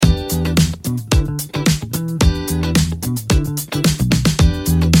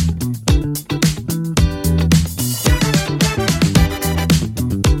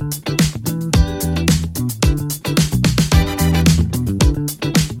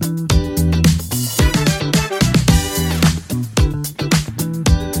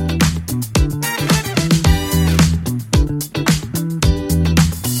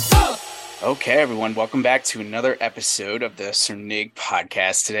Okay, everyone, welcome back to another episode of the Cernig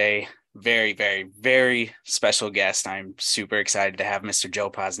podcast today. Very, very, very special guest. I'm super excited to have Mr. Joe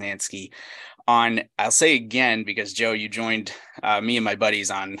Posnanski on. I'll say again, because Joe, you joined me and my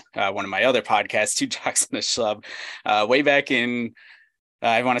buddies on one of my other podcasts, Two Jocks and a Schlub, way back in,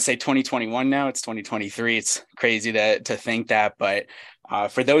 I want to say 2021 now. It's 2023. It's crazy to think that. But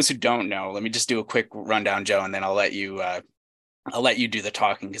for those who don't know, let me just do a quick rundown, Joe, and then I'll let you do the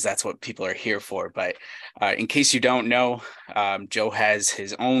talking because that's what people are here for. But in case you don't know, Joe has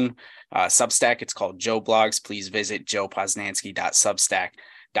his own Substack. It's called Joe Blogs. Please visit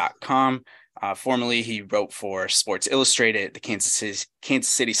joeposnanski.substack.com. Formerly, he wrote for Sports Illustrated, the Kansas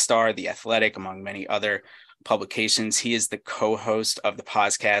City Star, The Athletic, among many other publications. He is the co-host of the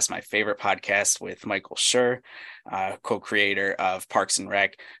podcast, my favorite podcast with Michael Schur, co-creator of Parks and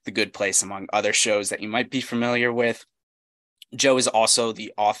Rec, The Good Place, among other shows that you might be familiar with. Joe is also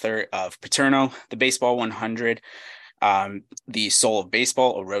the author of Paterno, the Baseball 100, The Soul of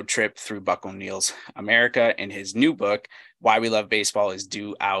Baseball, A Road Trip Through Buck O'Neill's America, and his new book, Why We Love Baseball, is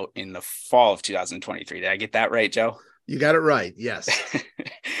due out in the fall of 2023. Did I get that right, Joe? You got it right. Yes.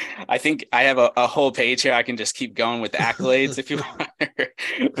 I think I have a whole page here. I can just keep going with the accolades if you want.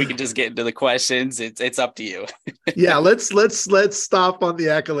 We can just get into the questions. It's up to you. Yeah, let's stop on the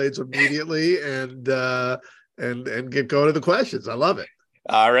accolades immediately and get going to the questions. I love it.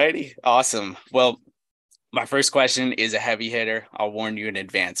 All righty. Awesome. Well, my first question is a heavy hitter. I'll warn you in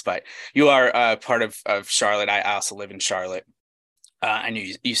advance, but you are part of Charlotte. I also live in Charlotte. I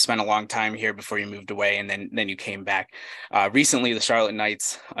knew you spent a long time here before you moved away, and then you came back. Recently, the Charlotte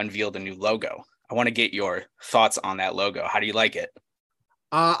Knights unveiled a new logo. I want to get your thoughts on that logo. How do you like it?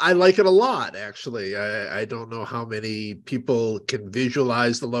 I like it a lot, actually. I don't know how many people can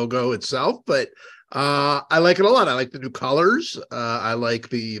visualize the logo itself, but I like it a lot. I like the new colors. I like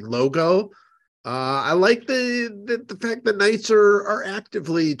the logo. I like the fact that Knights are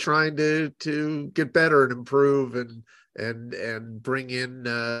actively trying to get better and improve and bring in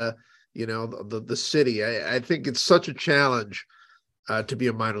the city. I think it's such a challenge to be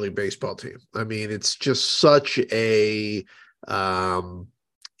a minor league baseball team. I mean, it's just such a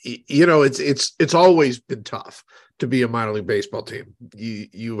it's always been tough to be a minor league baseball team.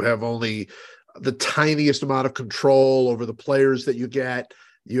 You have only the tiniest amount of control over the players that you get.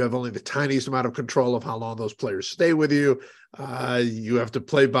 You have only the tiniest amount of control of how long those players stay with you. You have to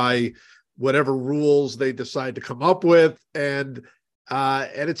play by whatever rules they decide to come up with. And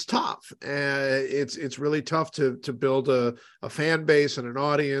it's tough. It's really tough to build a fan base and an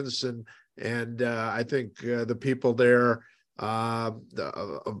audience. And I think the people there,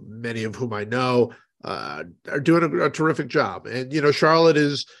 many of whom I know, are doing a terrific job. And, Charlotte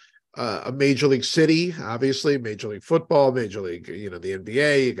is a major league city, obviously, Major League Football, Major League, the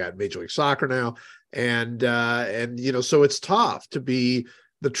NBA, you got Major League Soccer now. And so it's tough to be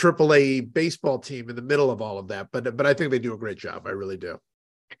the AAA baseball team in the middle of all of that. But I think they do a great job. I really do.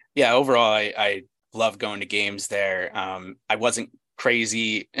 Yeah, overall, I love going to games there. I wasn't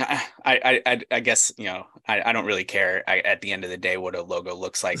crazy. I guess, I don't really care at the end of the day what a logo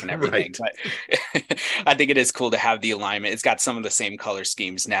looks like and everything. Right. But I think it is cool to have the alignment. It's got some of the same color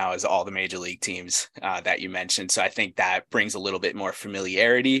schemes now as all the major league teams that you mentioned. So I think that brings a little bit more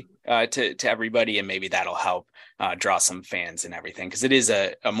familiarity to everybody, and maybe that'll help draw some fans and everything, because it is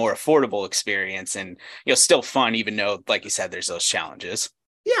a more affordable experience and still fun, even though, like you said, there's those challenges.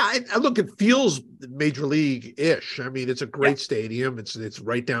 Yeah, I look, it feels major league-ish. I mean, it's a great stadium. It's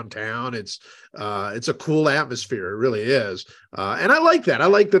right downtown. It's a cool atmosphere. It really is. And I like that. I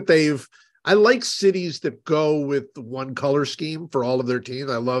like cities that go with one color scheme for all of their teams.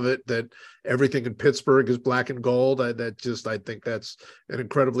 I love it that everything in Pittsburgh is black and gold. I think that's an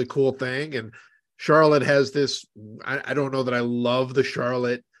incredibly cool thing. And Charlotte has this, I don't know that I love the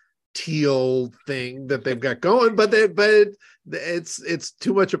Charlotte teal thing that they've got going, but it's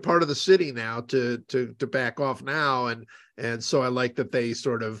too much a part of the city now to back off now, and so I like that they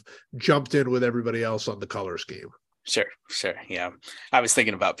sort of jumped in with everybody else on the color scheme. Sure. Yeah. I was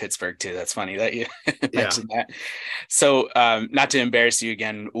thinking about Pittsburgh too. That's funny that you mentioned that. So not to embarrass you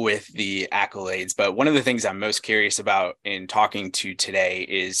again with the accolades, but one of the things I'm most curious about in talking to today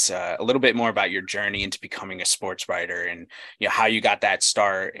is a little bit more about your journey into becoming a sports writer and how you got that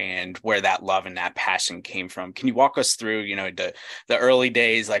start and where that love and that passion came from. Can you walk us through, the early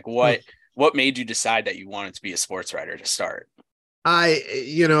days, like what made you decide that you wanted to be a sports writer to start?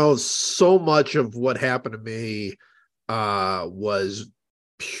 So much of what happened to me was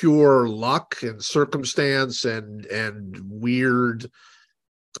pure luck and circumstance and weird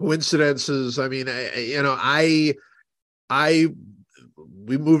coincidences. I mean,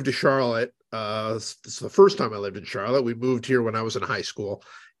 we moved to Charlotte It's the first time I lived in Charlotte. We moved here when I was in high school,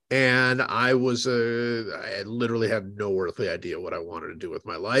 and I literally had no earthly idea what I wanted to do with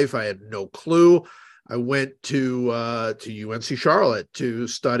my life. I had no clue. I went to UNC Charlotte to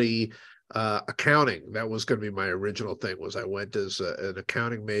study accounting. That was going to be my original thing. Was I went as an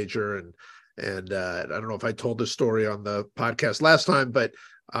accounting major, and I don't know if I told this story on the podcast last time, but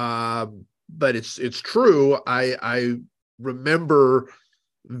it's true. I remember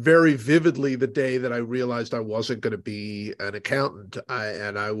very vividly the day that I realized I wasn't going to be an accountant.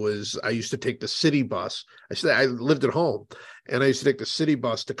 I used to take the city bus. I lived at home, and I used to take the city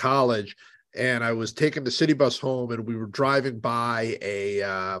bus to college, and I was taking the city bus home, and we were driving by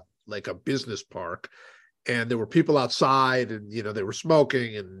like a business park, and there were people outside, and they were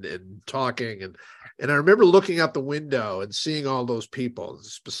smoking and talking, and I remember looking out the window and seeing all those people,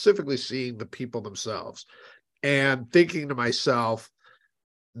 specifically seeing the people themselves, and thinking to myself,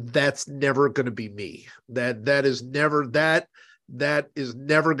 that's never going to be me. That is never going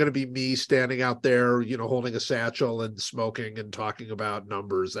to be me standing out there, holding a satchel and smoking and talking about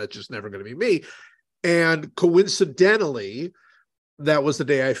numbers. That's just never going to be me. And coincidentally, that was the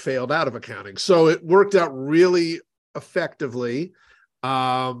day I failed out of accounting. So it worked out really effectively.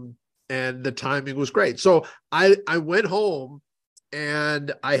 And the timing was great. So I went home,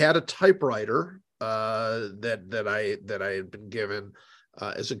 and I had a typewriter that I had been given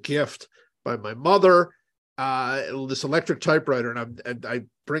as a gift by my mother, this electric typewriter. And I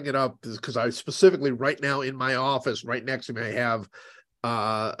bring it up because I specifically, right now in my office, right next to me, I have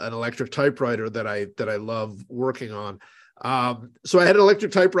an electric typewriter that I love working on. So I had an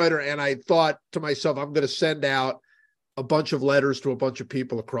electric typewriter, and I thought to myself, I'm going to send out a bunch of letters to a bunch of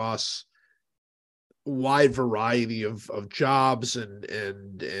people across a wide variety of jobs and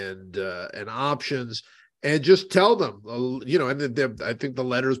options, and just tell them, and I think the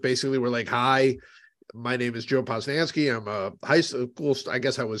letters basically were like, "Hi, my name is Joe Posnanski. I'm a high school. I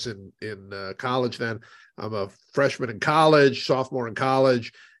guess I was in college then. I'm a freshman in college, sophomore in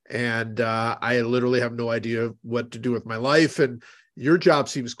college, and I literally have no idea what to do with my life. And your job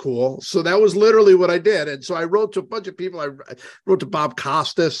seems cool." So that was literally what I did. And so I wrote to a bunch of people. I wrote to Bob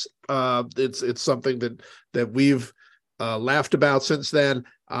Costas. It's something that we've laughed about since then.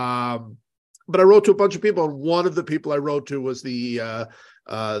 But I wrote to a bunch of people, and one of the people I wrote to was the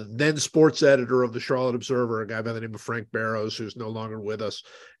then sports editor of the Charlotte Observer, a guy by the name of Frank Barrows, who's no longer with us.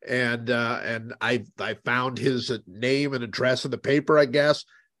 And I found his name and address in the paper, I guess,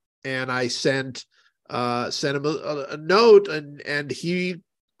 and I sent him a note, and he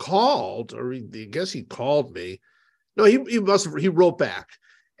called, or I guess he called me. No, he wrote back,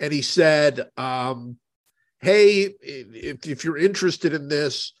 and he said, "Hey, if you're interested in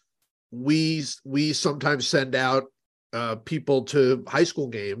this, we sometimes send out people to high school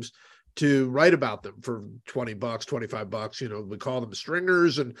games to write about them for $20, $25. We call them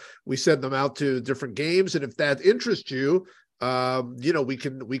stringers, and we send them out to different games. And if that interests you, we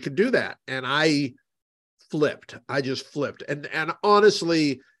can do that." And I just flipped. And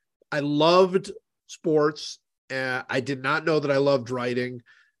honestly, I loved sports. I did not know that I loved writing,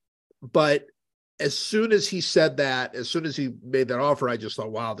 but as soon as he said that, as soon as he made that offer, I just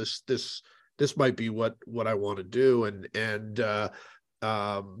thought, wow, this might be what I want to do. And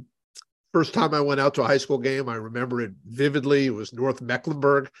first time I went out to a high school game, I remember it vividly. It was North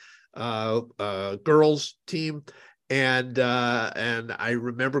Mecklenburg girls team. And I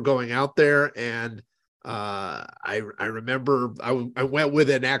remember going out there, and I remember I went with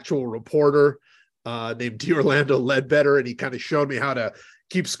an actual reporter named D'Orlando Ledbetter, and he kind of showed me how to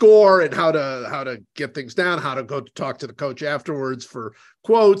keep score and how to get things down, how to go to talk to the coach afterwards for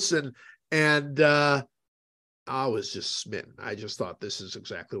quotes, and I was just smitten. I just thought, this is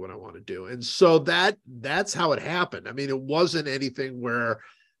exactly what I want to do. And so that's how it happened. I mean, it wasn't anything where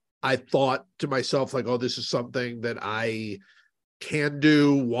I thought to myself like, oh, this is something that I can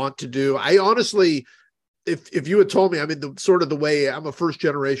do, want to do. I honestly, if you had told me, I mean, the way I'm a first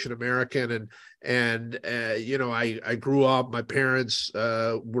generation American, and I grew up, my parents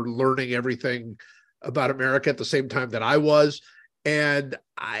were learning everything about America at the same time that I was. And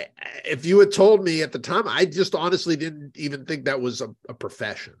if you had told me at the time, I just honestly didn't even think that was a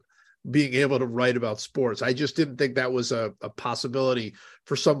profession, being able to write about sports. I just didn't think that was a possibility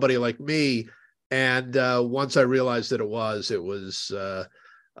for somebody like me. And once I realized that it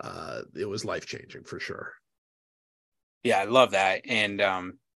was life-changing for sure. Yeah, I love that. And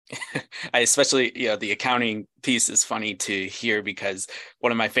I especially, the accounting piece is funny to hear because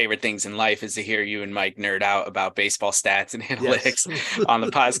one of my favorite things in life is to hear you and Mike nerd out about baseball stats and Yes. analytics on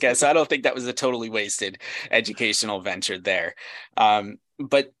the podcast. So I don't think that was a totally wasted educational venture there.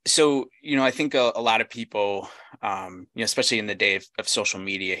 But so, I think a lot of people, especially in the day of social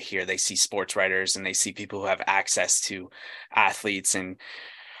media here, they see sports writers and they see people who have access to athletes, and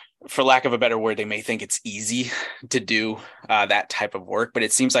for lack of a better word, they may think it's easy to do that type of work. But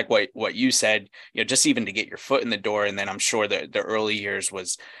it seems like what you said, just even to get your foot in the door, and then I'm sure that the early years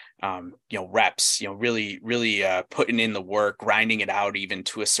was, reps, really putting in the work, grinding it out, even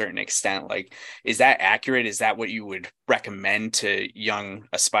to a certain extent. Like, is that accurate? Is that what you would recommend to young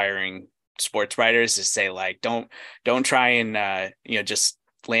aspiring sports writers, to say, like, don't try and just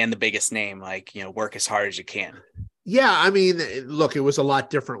land the biggest name, like, work as hard as you can? Yeah, I mean, look, it was a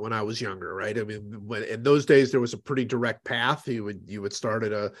lot different when I was younger, right? I mean, when in those days there was a pretty direct path. You would start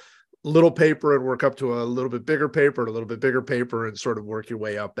at a little paper and work up to a little bit bigger paper, and a little bit bigger paper, and sort of work your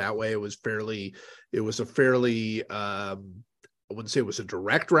way up that way. It was a fairly I wouldn't say it was a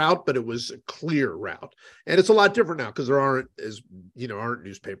direct route, but it was a clear route. And it's a lot different now because there aren't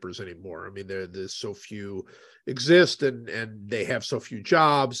newspapers anymore. I mean, there's so few exist, and they have so few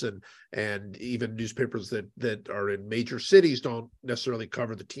jobs, and even newspapers that are in major cities don't necessarily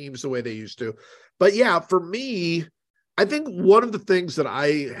cover the teams the way they used to. But yeah, for me, I think one of the things that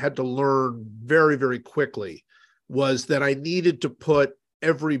I had to learn very, very quickly was that I needed to put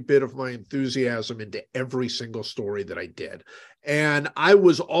every bit of my enthusiasm into every single story that I did. And I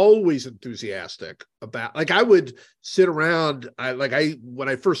was always enthusiastic about, like, I would sit around. When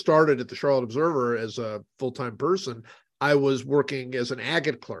I first started at the Charlotte Observer as a full-time person, I was working as an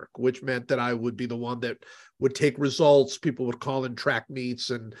agate clerk, which meant that I would be the one that would take results. People would call in track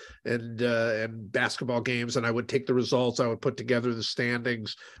meets and basketball games, and I would take the results. I would put together the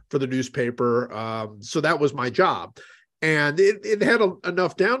standings for the newspaper. So that was my job. And it had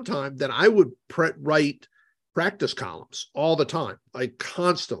enough downtime that I would write practice columns all the time, like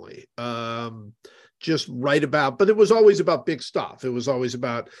constantly, just write about, but it was always about big stuff. It was always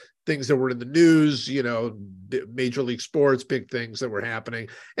about things that were in the news, major league sports, big things that were happening.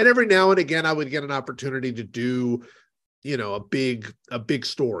 And every now and again, I would get an opportunity to do, a big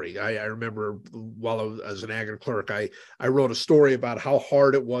story. I remember while I was as an ag clerk, I wrote a story about how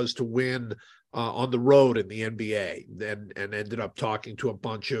hard it was to win on the road in the NBA, and ended up talking to a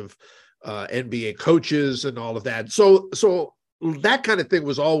bunch of NBA coaches and all of that. So that kind of thing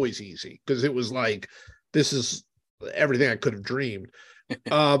was always easy because it was like, this is everything I could have dreamed.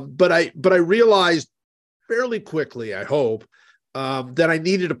 But I realized fairly quickly, I hope, that I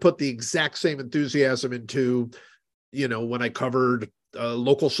needed to put the exact same enthusiasm into, when I covered a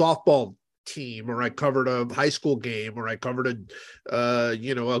local softball team, or I covered a high school game, or I covered a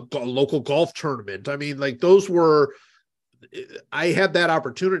local golf tournament. I mean, like, I had that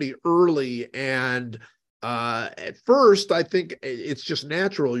opportunity early, and at first I think it's just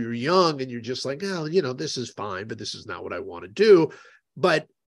natural. You're young and you're just like, oh, this is fine, but this is not what I want to do. But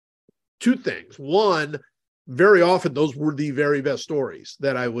two things. One, very often those were the very best stories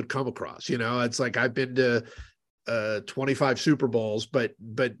that I would come across. It's like, I've been to 25 Super Bowls, but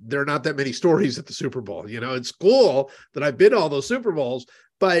there are not that many stories at the Super Bowl. It's cool that I've been to all those Super Bowls,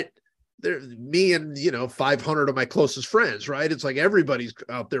 but me and 500 of my closest friends, right? It's like everybody's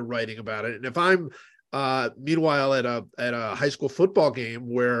out there writing about it. And if I'm meanwhile at a high school football game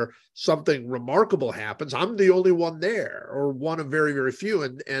where something remarkable happens, I'm the only one there, or one of very, very few,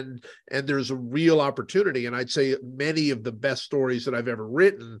 and there's a real opportunity. And I'd say many of the best stories that I've ever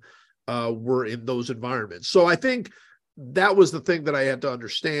written were in those environments. So I think that was the thing that I had to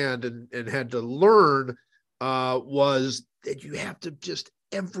understand and had to learn, was that you have to just,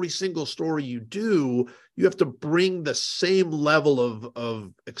 every single story you do, you have to bring the same level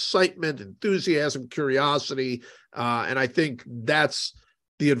of excitement, enthusiasm, curiosity. And I think that's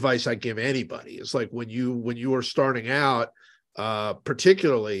the advice I give anybody. It's like, when you are starting out,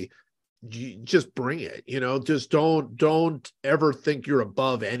 particularly, you just bring it. Just don't ever think you're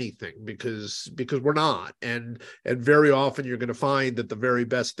above anything, because we're not. And very often you're going to find that the very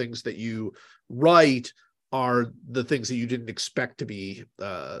best things that you write are the things that you didn't expect to be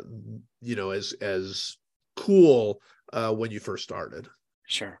as cool when you first started.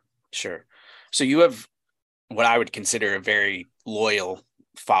 Sure. So you have what I would consider a very loyal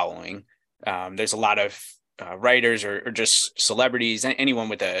following. There's a lot of writers or just celebrities, anyone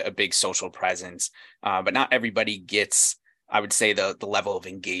with a big social presence, but not everybody gets, I would say, the level of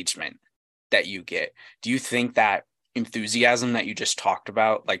engagement that you get. Do you think that enthusiasm that you just talked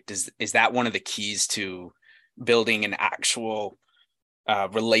about, like, is that one of the keys to building an actual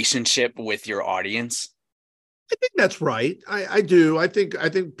relationship with your audience? I think that's right. I do. I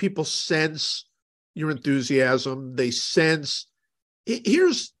think people sense your enthusiasm. They sense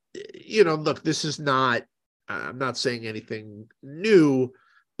here's, look, this is not, I'm not saying anything new,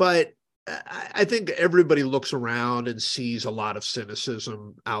 but I think everybody looks around and sees a lot of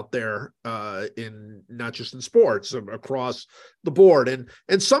cynicism out there, in not just in sports, across the board.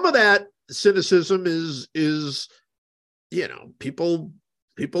 And some of that cynicism is, people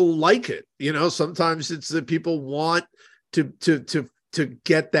like it. Sometimes it's that people want to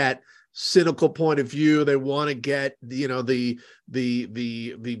get that cynical point of view. They want to get, the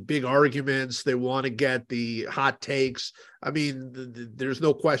big arguments. They want to get the hot takes. I mean, there's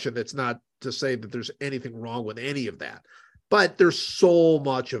no question. That's not to say that there's anything wrong with any of that, but there's so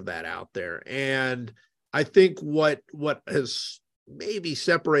much of that out there. And I think what has maybe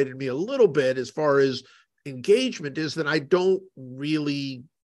separated me a little bit as far as engagement is that I don't really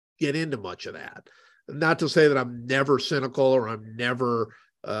get into much of that. Not to say that I'm never cynical or I never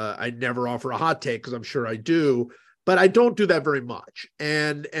offer a hot take, because I'm sure I do, but I don't do that very much.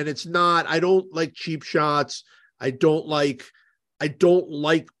 And it's not, I don't like cheap shots. I don't like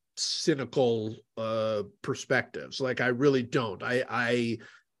cynical perspectives. Like, I really don't. I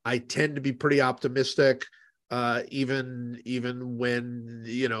tend to be pretty optimistic, even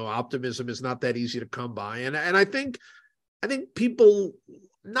when, optimism is not that easy to come by. And I think people,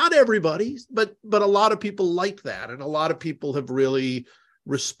 not everybody, but a lot of people like that. And a lot of people have really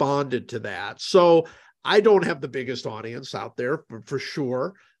responded to that. So I don't have the biggest audience out there for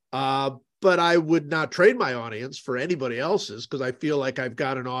sure. But I would not trade my audience for anybody else's, because I feel like I've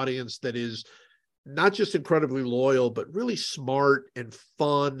got an audience that is not just incredibly loyal, but really smart and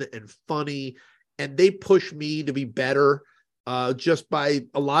fun and funny. And they push me to be better, just by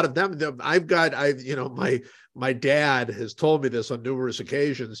a lot of them. My dad has told me this on numerous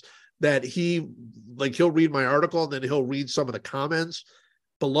occasions, that he'll read my article and then he'll read some of the comments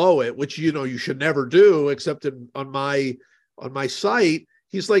below it, which, you should never do, except on my site.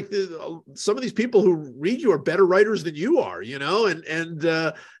 He's like, some of these people who read you are better writers than you are, and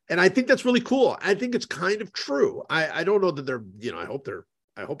I think that's really cool. I think it's kind of true. I don't know that they're,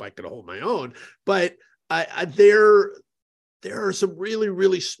 I hope I could hold my own, but there are some really,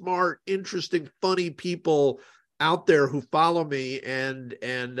 really smart, interesting, funny people out there who follow me, and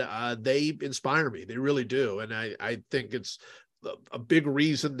they inspire me. They really do. And I think it's a big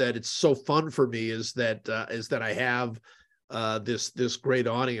reason that it's so fun for me is that I have this great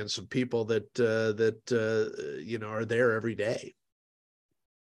audience of people that are there every day.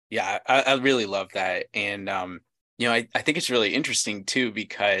 Yeah, I really love that. And, I think it's really interesting too,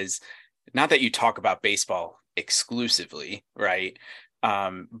 because not that you talk about baseball exclusively, right?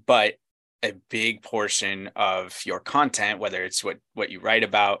 But a big portion of your content, whether it's what you write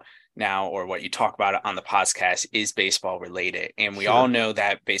about now or what you talk about on the podcast, is baseball related. And we all know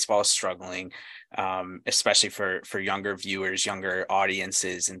that baseball is struggling, especially for younger viewers, younger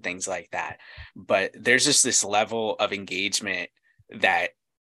audiences, and things like that. But there's just this level of engagement that,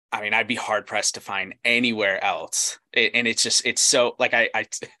 I mean, I'd be hard pressed to find anywhere else. It's so, like,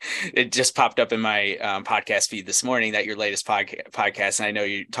 it just popped up in my podcast feed this morning that your latest podcast, and I know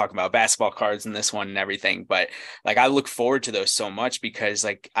you're talking about basketball cards in this one and everything, but like, I look forward to those so much, because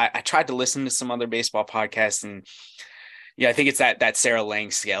like, I tried to listen to some other baseball podcasts, and yeah, I think it's that Sarah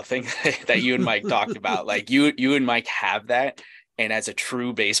Lang scale thing that you and Mike talked about. Like, you and Mike have that. And as a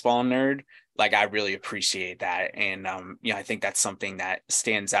true baseball nerd, like, I really appreciate that. And, I think that's something that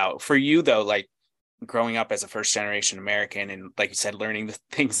stands out for you, though, like growing up as a first generation American, and like you said, learning the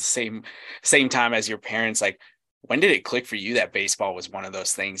things the same time as your parents. Like, when did it click for you that baseball was one of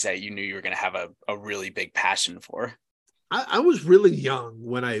those things that you knew you were going to have a really big passion for? I was really young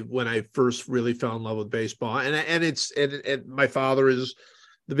when I first really fell in love with baseball, and my father is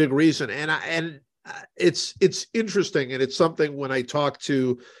the big reason. And it's interesting, and it's something when I talk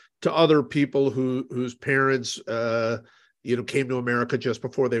to other people whose parents came to America just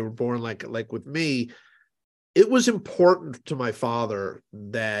before they were born, like with me. It was important to my father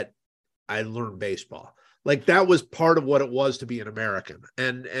that I learned baseball. Like, that was part of what it was to be an American,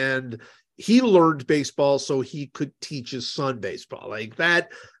 and he learned baseball so he could teach his son baseball, like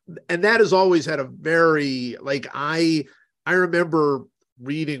that. And that has always had a very, like, I remember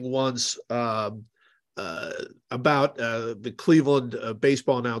reading once about the Cleveland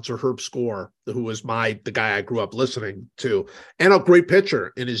baseball announcer Herb Score, who was the guy I grew up listening to, and a great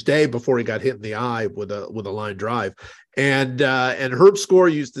pitcher in his day before he got hit in the eye with a line drive. And Herb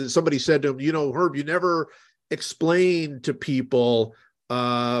Score somebody said to him, Herb, you never explain to people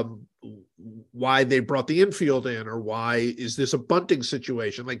why they brought the infield in, or why is this a bunting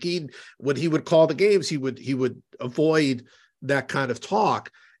situation? Like when he would call the games, he would avoid that kind of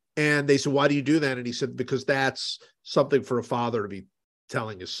talk. And they said, why do you do that? And he said, because that's something for a father to be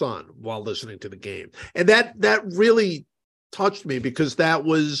telling his son while listening to the game. And that really touched me, because that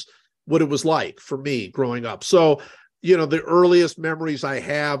was what it was like for me growing up. So, the earliest memories I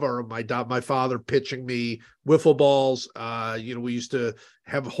have are my father pitching me wiffle balls. We used to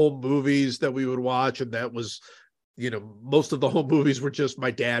have home movies that we would watch, and that was, most of the home movies were just my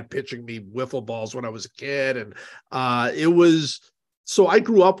dad pitching me wiffle balls when I was a kid. And so I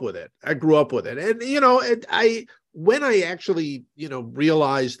grew up with it. And, when I actually,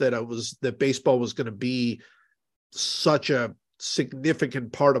 realized that baseball was going to be such a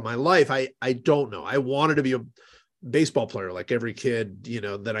significant part of my life, I don't know. I wanted to be a baseball player like every kid,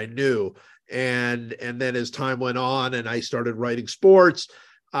 that I knew. And then as time went on and I started writing sports,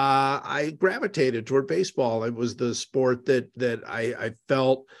 I gravitated toward baseball. It was the sport that I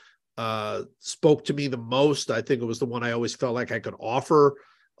felt spoke to me the most. I think it was the one I always felt like I could offer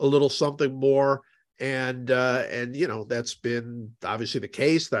a little something more. And that's been obviously the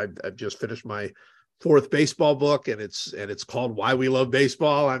case. I've just finished my fourth baseball book, and it's called Why We Love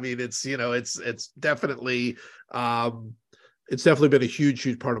Baseball. I mean, it's definitely been a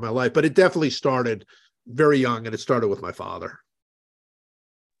huge part of my life, but it definitely started very young, and it started with my father.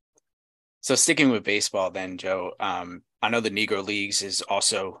 So sticking with baseball then, Joe, I know the Negro Leagues is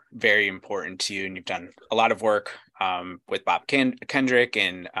also very important to you, and you've done a lot of work with Bob Kendrick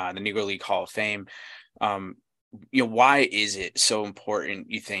and the Negro League Hall of Fame. Why is it so important,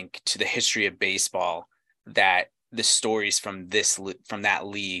 you think, to the history of baseball that the stories from that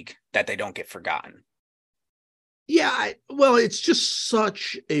league, that they don't get forgotten? Yeah, well, it's just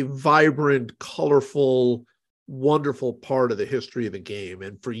such a vibrant, colorful, wonderful part of the history of the game.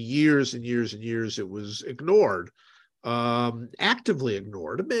 And for years and years and years, it was ignored, actively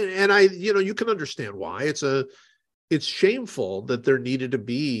ignored. And you can understand why. It's shameful that there needed to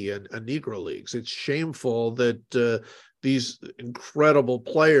be a Negro Leagues. It's shameful that these incredible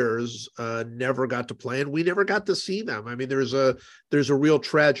players never got to play, and we never got to see them. I mean, there's a real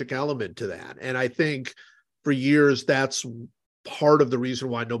tragic element to that. And I think for years, that's part of the reason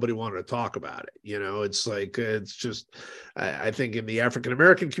why nobody wanted to talk about it. It's just, I think in the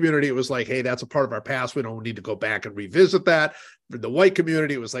African-American community, it was like, hey, that's a part of our past. We don't need to go back and revisit that. For the white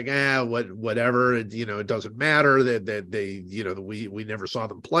community, it was like, whatever, it doesn't matter that we never saw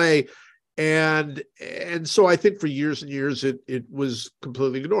them play. And so I think for years and years, it was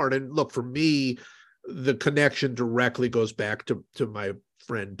completely ignored. And look, for me, the connection directly goes back to my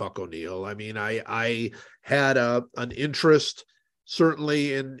friend Buck O'Neill. I mean, I had an interest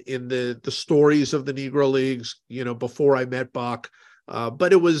certainly in the stories of the Negro Leagues, before I met Buck,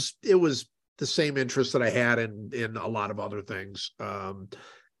 but it was the same interest that I had in a lot of other things, and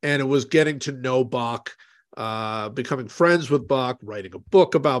it was getting to know Buck, becoming friends with Buck, writing a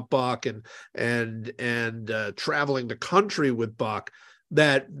book about Buck, and traveling the country with Buck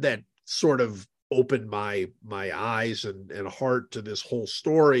that sort of opened my eyes and heart to this whole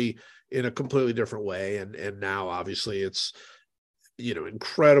story in a completely different way. And now obviously it's,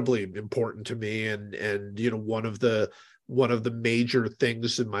 incredibly important to me. And one of the major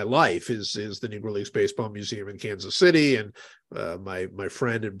things in my life is the Negro Leagues Baseball Museum in Kansas City, and my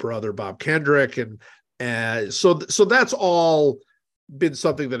friend and brother, Bob Kendrick. And so that's all been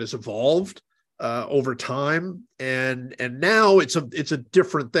something that has evolved over time, and now it's a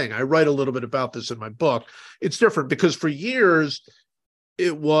different thing. I write a little bit about this in my book. It's different because for years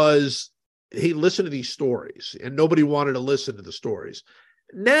it was, hey, listen to these stories, and nobody wanted to listen to the stories.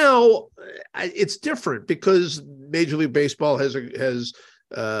 Now it's different because Major League Baseball has acknowledged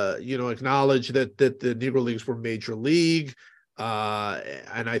that the Negro Leagues were major league.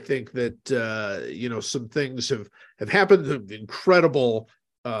 And I think that some things have happened. Incredible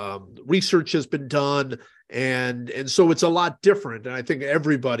research has been done, and so it's a lot different. And I think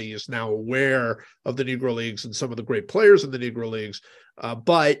everybody is now aware of the Negro Leagues and some of the great players in the Negro Leagues,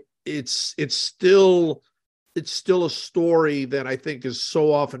 but it's still a story that I think is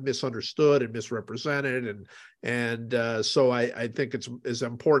so often misunderstood and misrepresented, and so I think it's as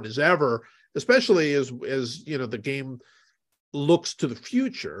important as ever, especially as the game looks to the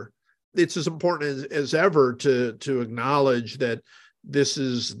future. It's as important as ever to acknowledge that this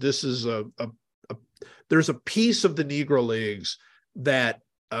is there's a piece of the Negro Leagues that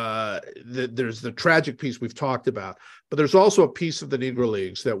there's the tragic piece we've talked about, but there's also a piece of the Negro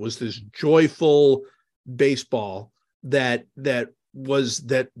Leagues that was this joyful baseball that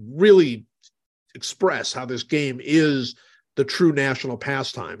really express how this game is the true national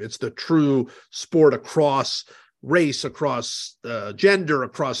pastime. It's the true sport across race, across gender,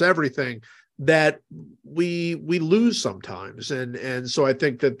 across everything that we lose sometimes. And so I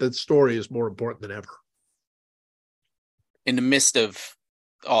think that the story is more important than ever. In the midst of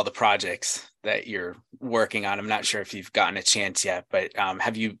all the projects that you're working on, I'm not sure if you've gotten a chance yet, but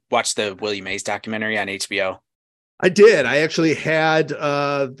have you watched the Willie Mays documentary on HBO? I did. I actually had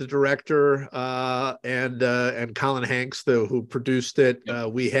the director and Colin Hanks, who produced it.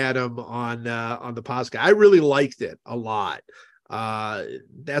 We had him on the podcast. I really liked it a lot.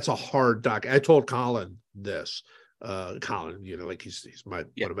 That's a hard doc. I told Colin this. Colin, like he's one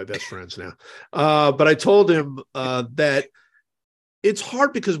of my best friends now. But I told him that it's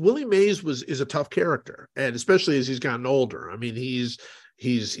hard because Willie Mays is a tough character, and especially as he's gotten older. I mean, he's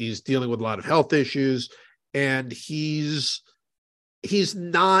dealing with a lot of health issues. And he's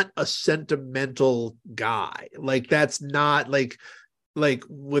not a sentimental guy. Like that's not like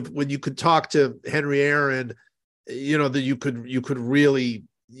when you could talk to Henry Aaron, that you could really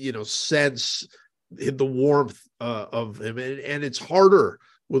sense the warmth of him, and it's harder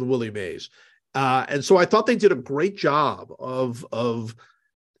with Willie Mays. And so I thought they did a great job of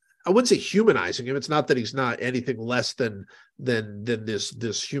I wouldn't say humanizing him. It's not that he's not anything less than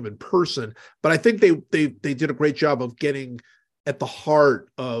this human person, but I think they did a great job of getting at the heart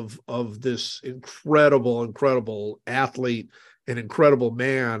of this incredible athlete, an incredible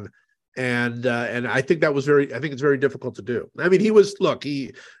man, and I think it's very difficult to do. I mean, he was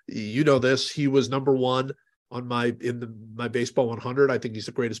he was number one on my baseball 100. I think he's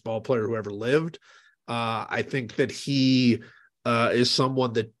the greatest ball player who ever lived. I think that he is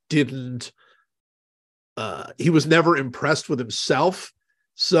someone that he was never impressed with himself.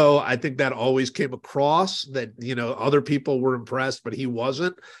 So I think that always came across that, other people were impressed, but he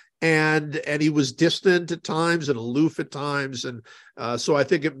wasn't. And he was distant at times and aloof at times. And so I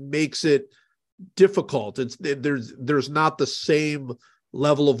think it makes it difficult. There's not the same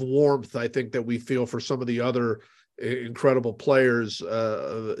level of warmth, I think, that we feel for some of the other incredible players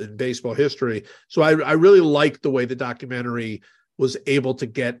in baseball history. So I really liked the way the documentary was able to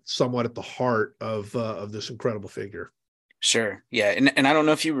get somewhat at the heart of this incredible figure. Sure. Yeah. And I don't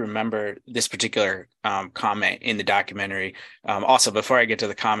know if you remember this particular comment in the documentary. Also, before I get to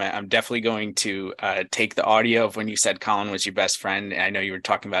the comment, I'm definitely going to take the audio of when you said Colin was your best friend. And I know you were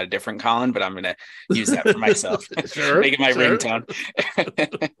talking about a different Colin, but I'm going to use that for myself. Sure, make it my ringtone.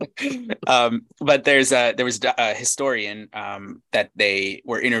 But there was a historian that they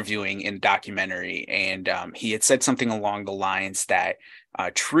were interviewing in the documentary. And he had said something along the lines that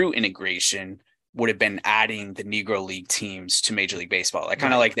true integration would have been adding the Negro League teams to Major League Baseball, like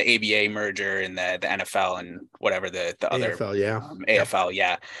kind of like the ABA merger and the NFL and whatever the other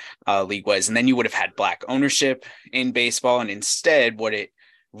AFL, league was. And then you would have had black ownership in baseball. And instead, what it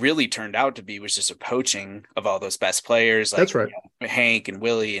really turned out to be was just a poaching of all those best players, like that's right. Hank and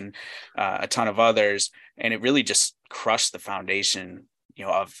Willie and a ton of others. And it really just crushed the foundation,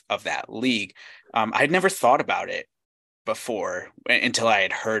 of that league. I'd never thought about it before until I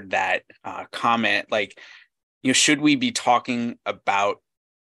had heard that comment. Like, should we be talking about?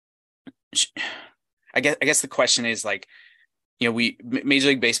 I guess the question is like, Major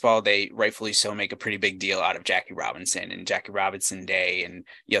League Baseball, they rightfully so make a pretty big deal out of Jackie Robinson and Jackie Robinson Day and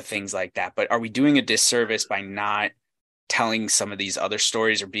things like that. But are we doing a disservice by not telling some of these other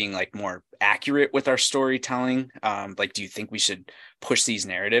stories or being like more accurate with our storytelling? Like, do you think we should push these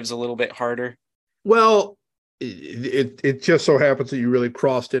narratives a little bit harder? Well, it just so happens that you really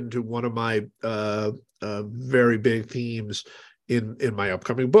crossed into one of my very big themes in my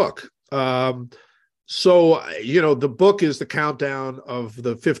upcoming book. So the book is the countdown of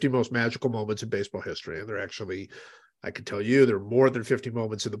the 50 most magical moments in baseball history, and they're actually, I can tell you, there are more than 50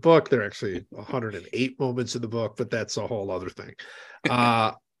 moments in the book. There are actually 108 moments in the book, but that's a whole other thing.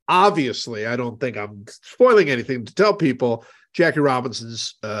 Obviously, I don't think I'm spoiling anything to tell people Jackie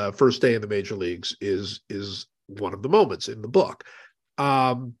Robinson's first day in the major leagues is one of the moments in the book.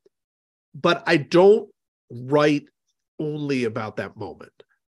 But I don't write only about that moment.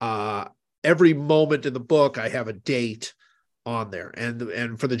 Every moment in the book, I have a date on there.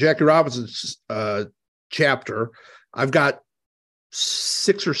 And for the Jackie Robinson chapter, I've got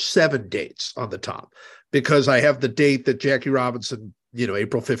 6 or 7 dates on the top because I have the date that Jackie Robinson,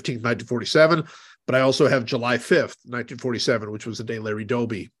 April 15th, 1947, but I also have July 5th, 1947, which was the day Larry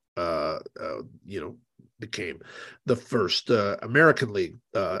Doby, became the first American League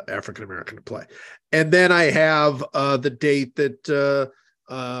African-American to play. And then I have the date that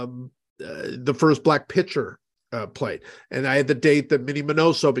the first black pitcher played. And I had the date that Minnie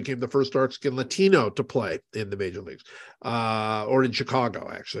Minoso became the first dark-skinned Latino to play in the major leagues, or in Chicago,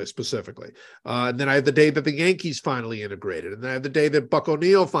 actually, specifically. And then I had the day that the Yankees finally integrated. And then I have the day that Buck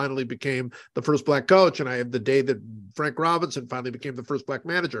O'Neill finally became the first Black coach. And I have the day that Frank Robinson finally became the first Black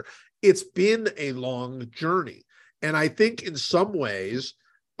manager. It's been a long journey. And I think in some ways,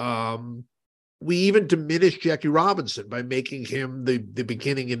 we even diminished Jackie Robinson by making him the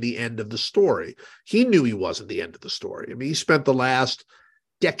beginning and the end of the story. He knew he wasn't the end of the story. I mean, he spent the last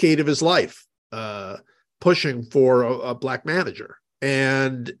decade of his life pushing for a Black manager.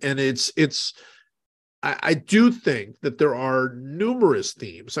 And I do think that there are numerous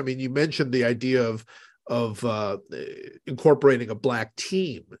themes. I mean, you mentioned the idea of incorporating a Black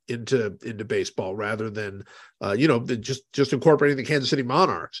team into baseball rather than just incorporating the Kansas City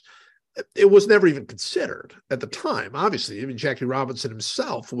Monarchs. It was never even considered at the time. Obviously, I mean, Jackie Robinson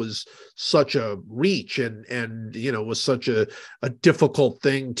himself was such a reach and was such a difficult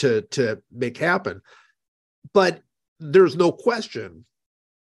thing to make happen. But there's no question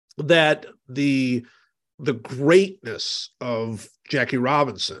that the greatness of Jackie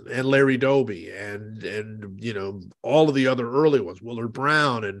Robinson and Larry Doby and all of the other early ones, Willard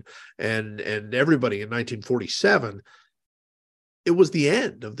Brown and everybody in 1947. It was the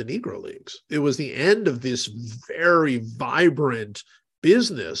end of the Negro Leagues. It was the end of this very vibrant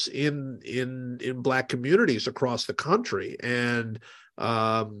business in Black communities across the country. And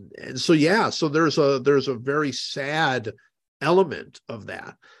so there's a very sad element of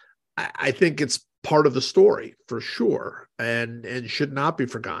that. I think it's part of the story for sure, and should not be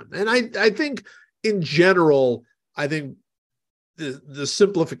forgotten. And I think in general, I think the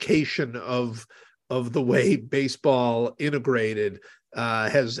simplification of the way baseball integrated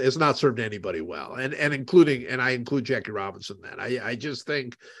has not served anybody well, and I include Jackie Robinson. Then I just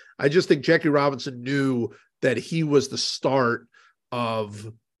think Jackie Robinson knew that he was the start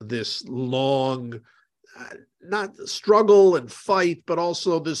of this long, not struggle and fight, but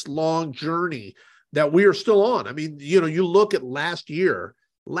also this long journey that we are still on. I mean, you look at last year,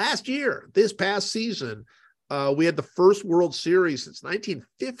 this past season, we had the first World Series since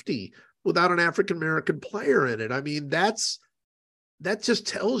 1950 without an African-American player in it. I mean, that just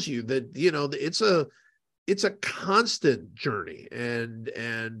tells you that, it's a constant journey. And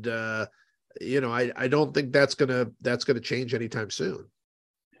I don't think that's going to change anytime soon.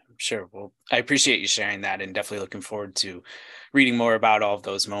 Sure. Well, I appreciate you sharing that, and definitely looking forward to reading more about all of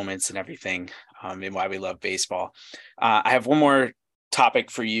those moments and everything, and why we love baseball. I have one more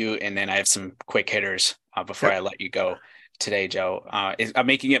topic for you, and then I have some quick hitters before I let you go today, Joe. I'm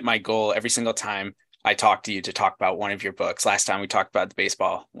making it my goal every single time I talk to you to talk about one of your books. Last time we talked about the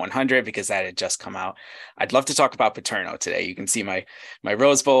Baseball 100 because that had just come out. I'd love to talk about Paterno today. You can see my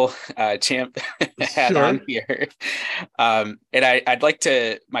Rose Bowl champ hat on here. And I'd like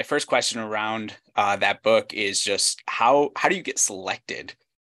to, my first question around that book is just how do you get selected,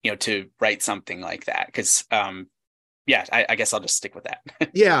 to write something like that? Because I guess I'll just stick with that.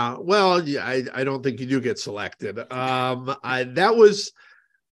 Yeah, well, I don't think you do get selected. That was,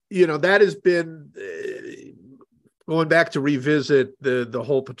 that has been going back to revisit the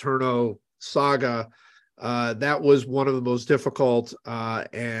whole Paterno saga. That was one of the most difficult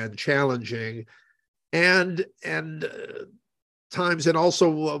and challenging, and times, and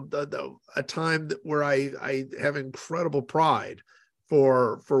also a time where I have incredible pride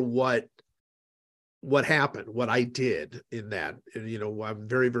for what happened, what I did in that. I'm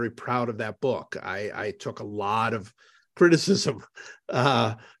very, very proud of that book. I took a lot of criticism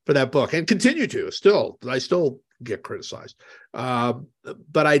for that book, and continue to. I still get criticized, but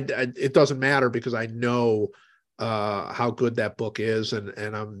it doesn't matter because I know how good that book is,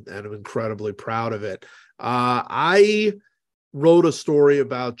 and I'm incredibly proud of it. I wrote a story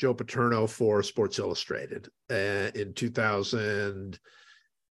about Joe Paterno for Sports Illustrated in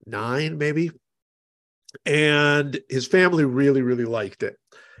 2009, maybe. And his family really, really liked it.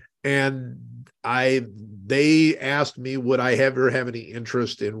 And they asked me, would I ever have any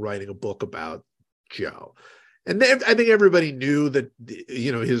interest in writing a book about Joe? And I think everybody knew that,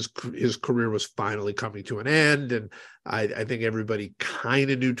 his career was finally coming to an end. And I think everybody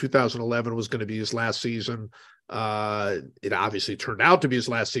kind of knew 2011 was going to be his last season. It obviously turned out to be his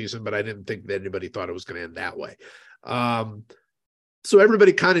last season, but I didn't think that anybody thought it was going to end that way. So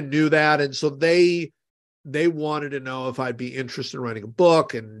everybody kind of knew that. And so they wanted to know if I'd be interested in writing a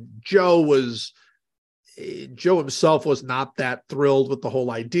book. And Joe himself was not that thrilled with the whole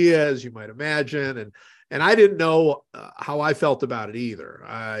idea, as you might imagine. And I didn't know how I felt about it either.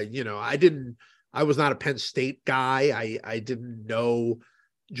 I was not a Penn State guy. I didn't know,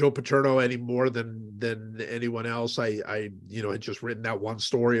 Joe Paterno any more than anyone else. I had just written that one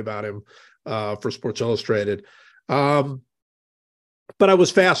story about him for Sports Illustrated. But I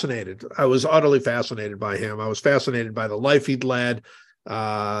was fascinated. I was utterly fascinated by him. I was fascinated by the life he'd led.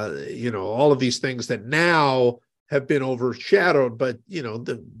 All of these things that now have been overshadowed. But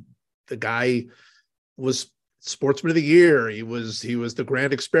the guy was Sportsman of the Year. He was the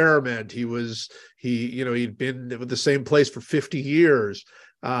Grand Experiment. He'd been with the same place for 50 years,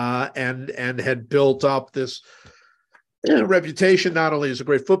 and had built up this reputation not only as a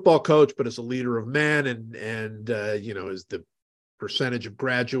great football coach but as a leader of men, and as the percentage of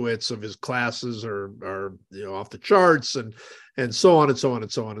graduates of his classes are off the charts, and so on and so on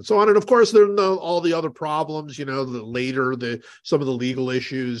and so on and so on. And of course, there are all the other problems, some of the legal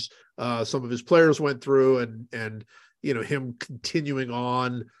issues some of his players went through, and him continuing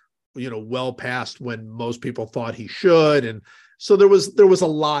on, well past when most people thought he should. And so there was a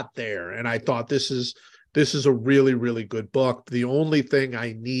lot there. And I thought this is a really, really good book. The only thing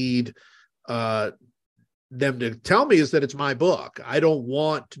I need them to tell me is that it's my book. I don't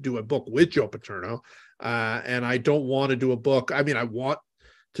want to do a book with Joe Paterno, and I don't want to do a book. I mean, I want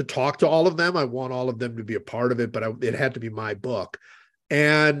to talk to all of them. I want all of them to be a part of it, but it had to be my book.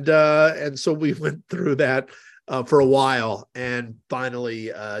 And so we went through that for a while, and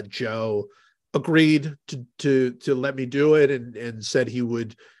finally Joe agreed to let me do it, and said he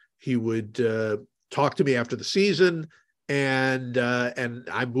would talk to me after the season. And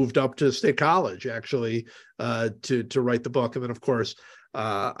I moved up to State College actually to write the book. And then of course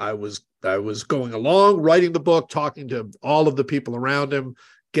I was going along writing the book, talking to all of the people around him,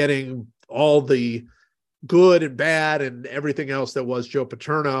 getting all the good and bad and everything else that was Joe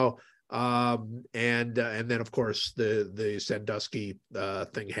Paterno. And then of course the Sandusky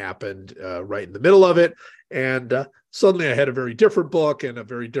thing happened right in the middle of it. And suddenly I had a very different book and a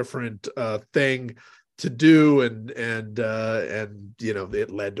very different thing to do, and it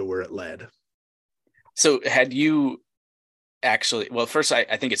led to where it led. So had you actually, well, first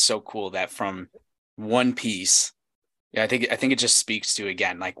I think it's so cool that from one piece, I think it just speaks to,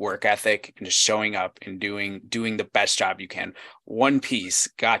 again, like work ethic and just showing up and doing the best job you can. One piece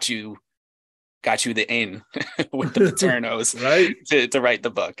got you the in with the Paternos right to write the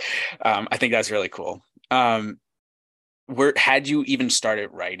book. I think that's really cool. Had you even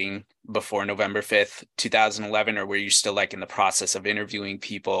started writing before November 5th, 2011, or were you still like in the process of interviewing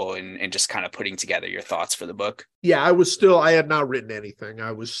people and just kind of putting together your thoughts for the book? Yeah, I had not written anything.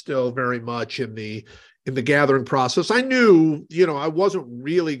 I was still very much in the gathering process. I knew, I wasn't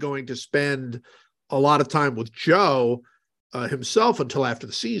really going to spend a lot of time with Joe himself until after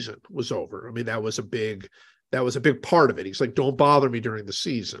the season was over. I mean, that was a big part of it. He's like, don't bother me during the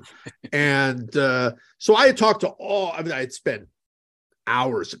season. And so I had talked to I had spent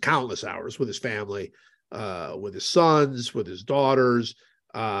countless hours with his family, with his sons, with his daughters,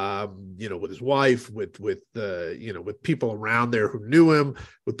 with his wife, with people around there who knew him,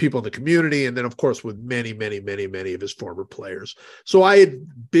 with people in the community, and then of course with many, many, many, many of his former players. So I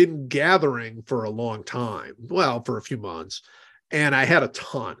had been gathering for a long time, for a few months. And I had a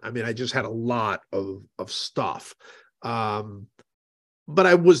ton. I mean, I just had a lot of stuff. But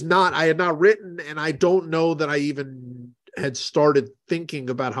I had not written, and I don't know that I even had started thinking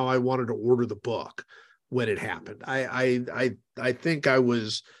about how I wanted to order the book when it happened. I think I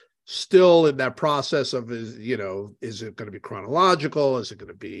was still in that process of, is it going to be chronological? Is it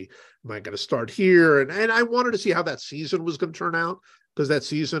going to be, am I going to start here? And I wanted to see how that season was going to turn out, because that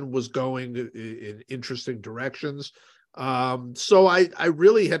season was going in interesting directions. So I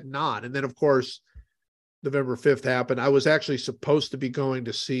really had not. And then of course, November 5th happened. I was actually supposed to be going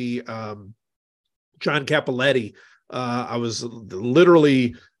to see John Cappelletti. I was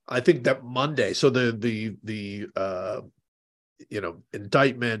literally, I think that Monday. So the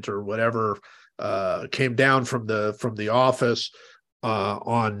indictment or whatever came down from the office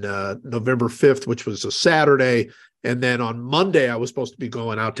on November 5th, which was a Saturday. And then on Monday, I was supposed to be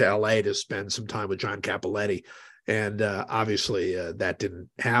going out to LA to spend some time with John Cappelletti. And obviously that didn't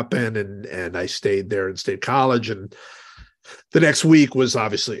happen. And I stayed there in State College. And the next week was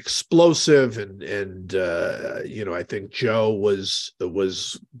obviously explosive. And I think Joe was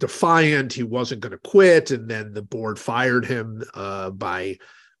defiant. He wasn't going to quit. And then the board fired him by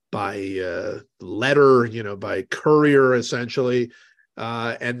letter, by courier, essentially.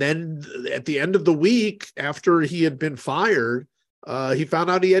 And then at the end of the week, after he had been fired, he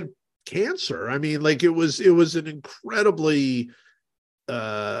found out he had cancer. I mean, like it was an incredibly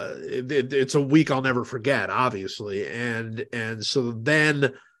it's a week I'll never forget, obviously. And so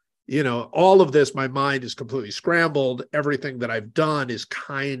then all of this, my mind is completely scrambled. Everything that I've done is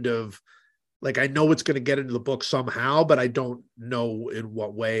kind of like, I know it's going to get into the book somehow, but I don't know in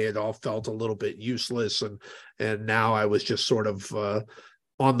what way. It all felt a little bit useless. And now I was just sort of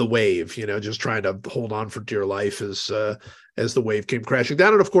on the wave, just trying to hold on for dear life as the wave came crashing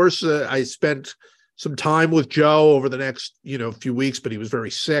down. And of course, I spent some time with Joe over the next, few weeks, but he was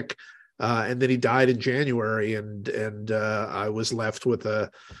very sick. And then he died in January, and I was left with a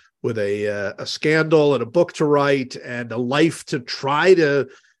scandal and a book to write and a life to try to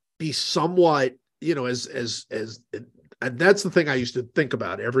be somewhat, and that's the thing I used to think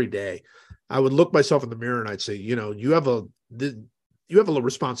about every day. I would look myself in the mirror and I'd say, you have a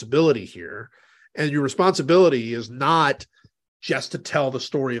responsibility here, and your responsibility is not just to tell the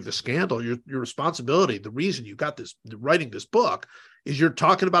story of the scandal. Your responsibility, the reason you got this, writing this book, is you're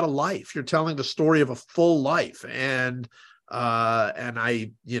talking about a life. You're telling the story of a full life. And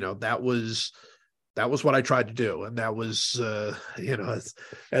I, that was what I tried to do. And that was,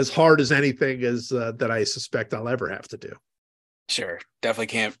 as hard as anything as that I suspect I'll ever have to do. Sure. Definitely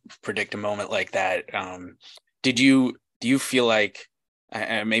can't predict a moment like that. Do you feel like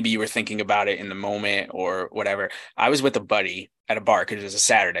maybe you were thinking about it in the moment or whatever? I was with a buddy at a bar because it was a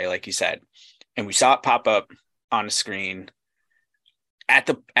Saturday, like you said, and we saw it pop up on the screen. At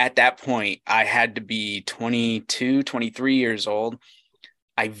that point, I had to be 22, 23 years old.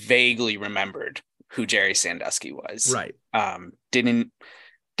 I vaguely remembered who Jerry Sandusky was. Right. Didn't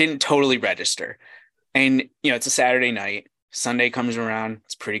totally register. And, it's a Saturday night. Sunday comes around.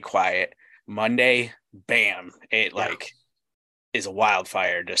 It's pretty quiet. Monday, bam, it is a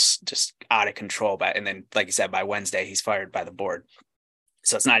wildfire, just out of control. And then, like you said, by Wednesday, he's fired by the board.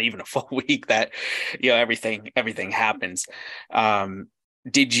 So it's not even a full week that, everything happens.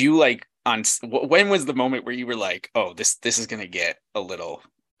 Did you when was the moment where you were like, oh, this is going to get a little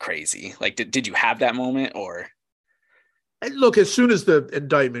crazy? Like, did you have that moment? Or look, as soon as the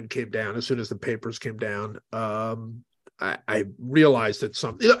indictment came down, as soon as the papers came down, I realized that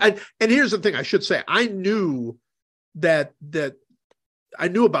something, and here's the thing I should say, I knew that I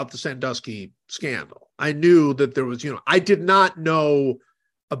knew about the Sandusky scandal. I knew that there was, I did not know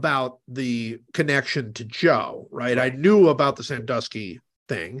about the connection to Joe, right? I knew about the Sandusky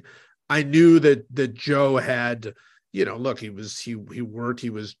thing. I knew that Joe had, look, he was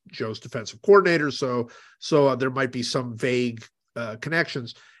Joe's defensive coordinator. So there might be some vague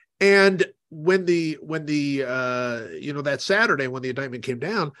connections. And when the that Saturday, when the indictment came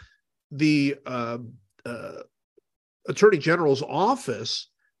down, the Attorney General's office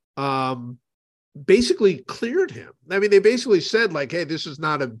basically cleared him. I mean, they basically said like, hey, this is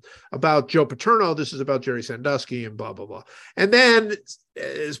not about Joe Paterno. This is about Jerry Sandusky and blah, blah, blah. And then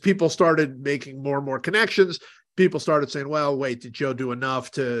as people started making more and more connections, people started saying, well, wait, did Joe do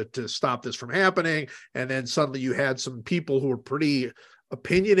enough to stop this from happening? And then suddenly you had some people who were pretty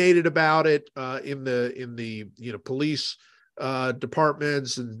opinionated about it in the police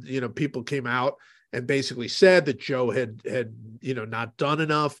departments, and people came out and basically said that Joe had not done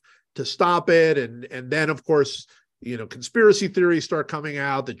enough to stop it. And then, of course, conspiracy theories start coming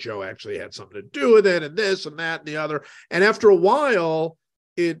out that Joe actually had something to do with it, and this and that and the other. And after a while,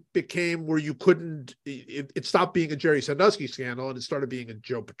 it became where you couldn't, it stopped being a Jerry Sandusky scandal and it started being a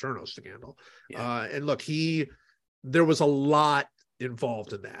Joe Paterno scandal. Yeah. And look, there was a lot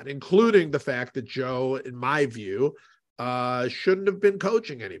involved in that, including the fact that Joe, in my view, shouldn't have been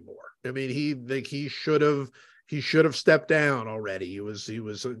coaching anymore. I mean, he should have stepped down already. He was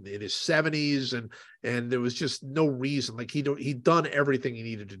in his 70s, and there was just no reason. Like he'd done everything he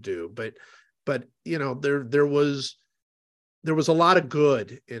needed to do. But there was a lot of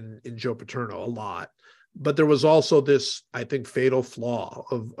good in Joe Paterno, a lot. But there was also this, I think, fatal flaw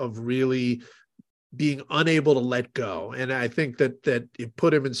of really being unable to let go. And I think that it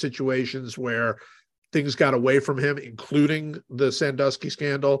put him in situations where things got away from him, including the Sandusky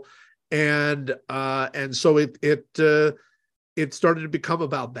scandal. And so it started to become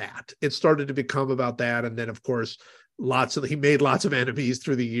about that. It started to become about that. And then, of course, he made lots of enemies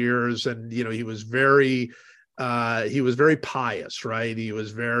through the years. And, he was very pious, right? He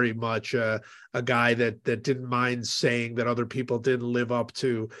was very much a guy that didn't mind saying that other people didn't live up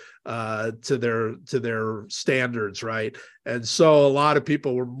to their standards, right? And so a lot of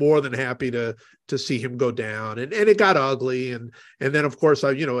people were more than happy to see him go down, and it got ugly. And then, of course,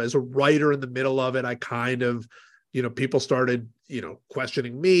 I, as a writer in the middle of it, I kind of, people started,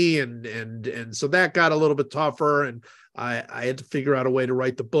 questioning me, and so that got a little bit tougher. And I had to figure out a way to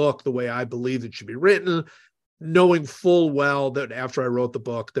write the book the way I believed it should be written, knowing full well that after I wrote the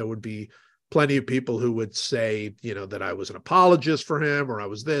book, there would be plenty of people who would say, that I was an apologist for him or I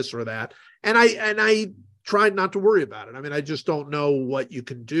was this or that. And I tried not to worry about it. I mean, I just don't know what you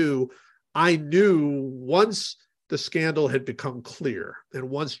can do. I knew once the scandal had become clear and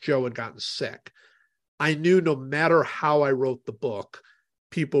once Joe had gotten sick, I knew no matter how I wrote the book,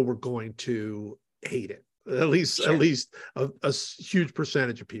 people were going to hate it. At least a huge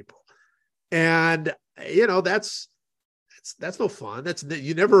percentage of people. And, that's no fun.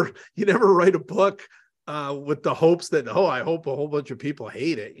 You never write a book with the hopes that, I hope a whole bunch of people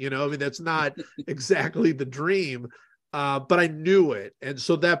hate it. I mean, that's not exactly the dream, but I knew it. And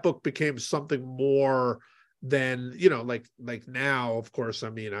so that book became something more than, like now, of course,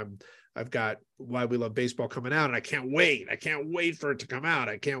 I mean, I've got Why We Love Baseball coming out and I can't wait. I can't wait for it to come out.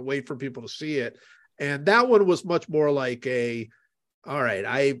 I can't wait for people to see it. And that one was much more like all right,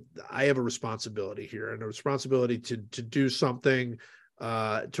 I have a responsibility here and a responsibility to do something,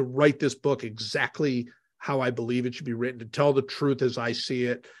 to write this book exactly how I believe it should be written, to tell the truth as I see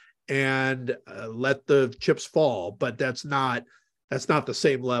it, and let the chips fall. But that's not the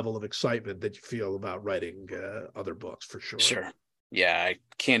same level of excitement that you feel about writing other books, for sure. Sure. Yeah, I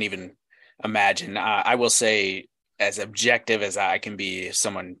can't even imagine. I will say, as objective as I can be,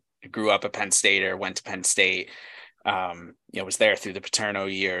 someone who grew up at Penn State or went to Penn State, was there through the Paterno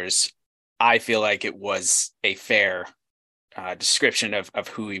years, I feel like it was a fair description of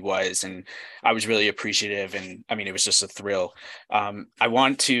who he was. And I was really appreciative. And I mean, it was just a thrill. I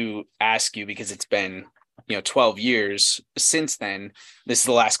want to ask you, because it's been, 12 years since then. This is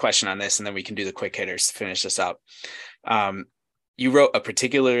the last question on this, and then we can do the quick hitters to finish this up. You wrote a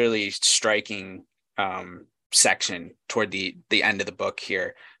particularly striking section toward the end of the book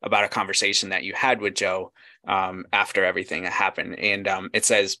here about a conversation that you had with Joe after everything that happened. And it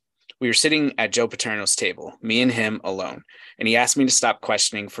says, "We were sitting at Joe Paterno's table, me and him alone, and he asked me to stop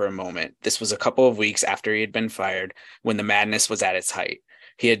questioning for a moment. This was a couple of weeks after he had been fired, when the madness was at its height.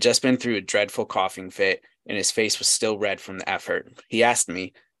 He had just been through a dreadful coughing fit, and his face was still red from the effort. He asked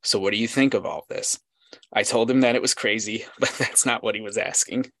me, 'So what do you think of all of this?' I told him that it was crazy, but that's not what he was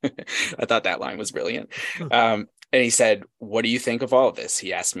asking." I thought that line was brilliant. And he said, "What do you think of all of this?"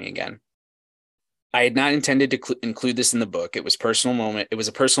 He asked me again. I had not intended to include this in the book. It was a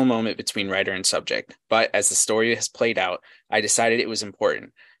personal moment between writer and subject. But as the story has played out, I decided it was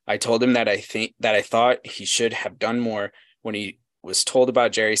important. I told him that I thought he should have done more when he was told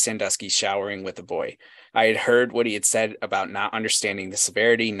about Jerry Sandusky showering with a boy. I had heard what he had said about not understanding the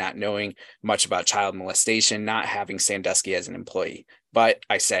severity, not knowing much about child molestation, not having Sandusky as an employee. But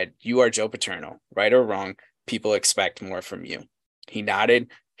I said, "You are Joe Paterno. Right or wrong, people expect more from you." He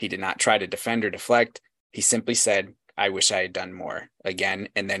nodded. He did not try to defend or deflect. He simply said, "I wish I had done more," again,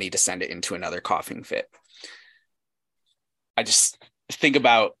 and then he descended into another coughing fit. I just think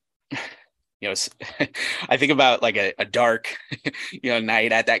about, I think about like a dark,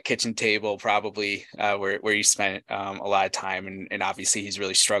 night at that kitchen table, probably where you spent a lot of time. And obviously he's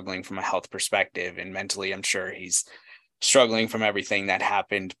really struggling from a health perspective, and mentally, I'm sure he's struggling from everything that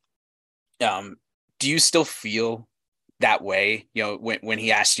happened. Do you still feel that way, when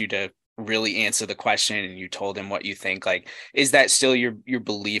he asked you to really answer the question and you told him what you think? Like, is that still your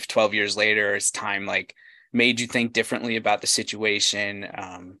belief 12 years later? Has time like made you think differently about the situation?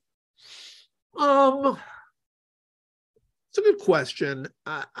 It's a good question.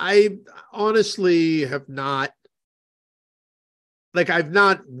 I honestly have not, I've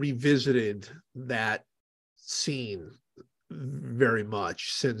not revisited that scene very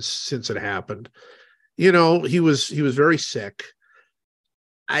much since it happened. He was very sick.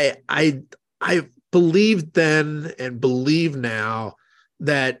 I believed then and believe now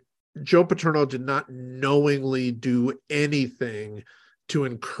that Joe Paterno did not knowingly do anything to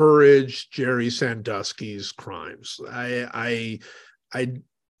encourage Jerry Sandusky's crimes. I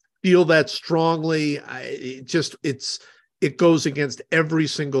feel that strongly. It goes against every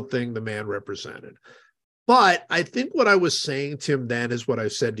single thing the man represented. But I think what I was saying to him then is what I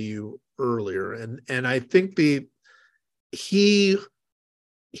said to you earlier, and I think he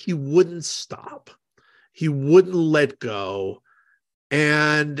wouldn't stop. He wouldn't let go.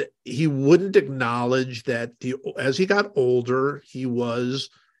 And he wouldn't acknowledge that as he got older, he was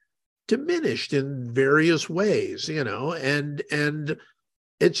diminished in various ways, and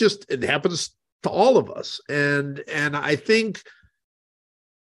it happens to all of us. And I think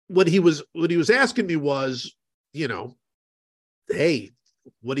what he was asking me was, hey,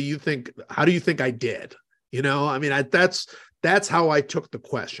 what do you think? How do you think I did? I mean, that's how I took the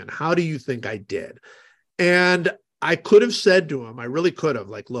question. How do you think I did? And I could have said to him, I really could have,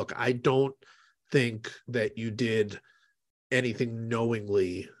 look, I don't think that you did anything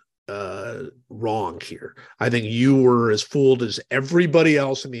knowingly wrong here. I think you were as fooled as everybody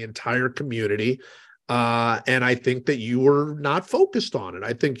else in the entire community. And I think that you were not focused on it.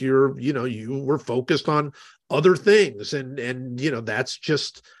 I think you were focused on other things. And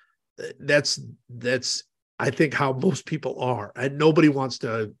that's I think how most people are. And nobody wants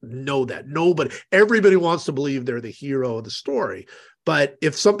to know that. Everybody wants to believe they're the hero of the story. But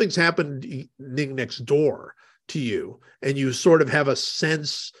if something's happening next door to you and you sort of have a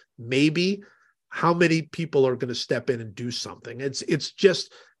sense, maybe, how many people are going to step in and do something.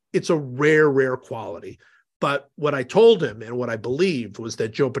 It's a rare quality. But what I told him and what I believed was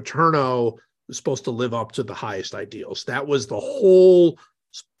that Joe Paterno was supposed to live up to the highest ideals. That was the whole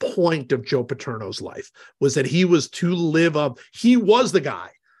point of Joe Paterno's life, was that he was to live up. He was the guy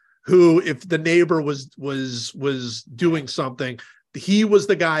who, if the neighbor was doing something, he was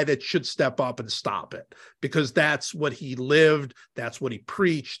the guy that should step up and stop it, because that's what he lived. That's what he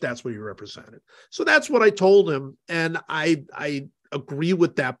preached. That's what he represented. So that's what I told him. And I agree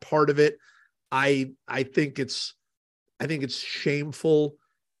with that part of it. I think it's shameful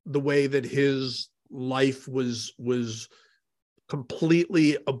the way that his life was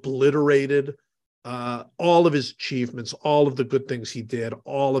completely obliterated. All of his achievements, all of the good things he did,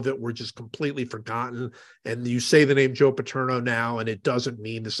 all of it were just completely forgotten. And you say the name Joe Paterno now, and it doesn't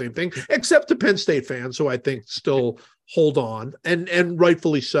mean the same thing, except to Penn State fans, who I think still hold on, and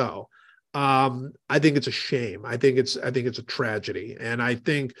rightfully so. I think it's a shame. I think it's a tragedy. And I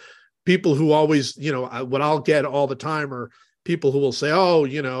think people who always, what I'll get all the time are people who will say, oh,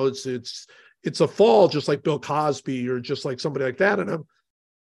 it's a fall, just like Bill Cosby or just like somebody like that. And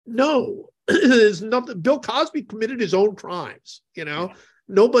no, there's nothing. Bill Cosby committed his own crimes. Yeah.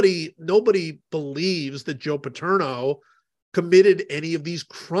 Nobody believes that Joe Paterno committed any of these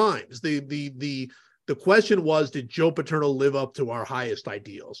crimes. The question was, did Joe Paterno live up to our highest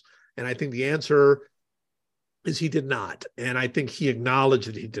ideals? And I think the answer is he did not. And I think he acknowledged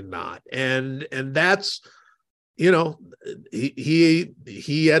that he did not. And that's, he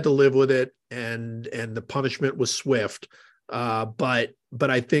had to live with it, and the punishment was swift. But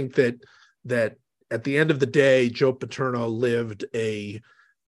I think that at the end of the day, Joe Paterno lived a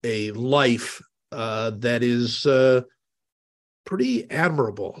life that is pretty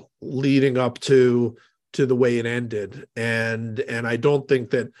admirable, leading up to the way it ended. And I don't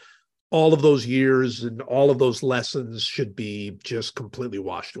think that all of those years and all of those lessons should be just completely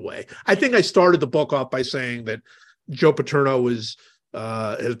washed away. I think I started the book off by saying that Joe Paterno has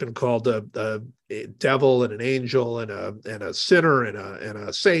been called a devil and an angel and a sinner and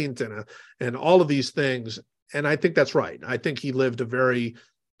a saint and all of these things. And I think that's right. I think he lived a very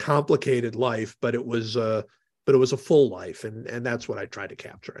complicated life, but it was a full life. And that's what I tried to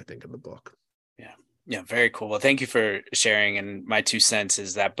capture, I think, in the book. Yeah. Yeah, very cool. Well, thank you for sharing. And my 2 cents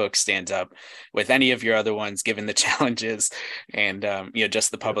is that book stands up with any of your other ones, given the challenges and just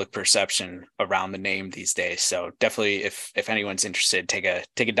the public perception around the name these days. So definitely, if anyone's interested, take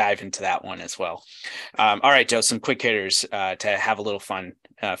a dive into that one as well. All right, Joe, some quick hitters to have a little fun,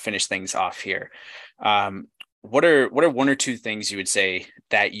 finish things off here. What are 1 or 2 things you would say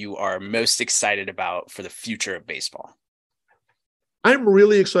that you are most excited about for the future of baseball? I'm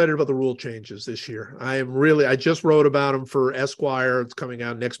really excited about the rule changes this year. I just wrote about them for Esquire. It's coming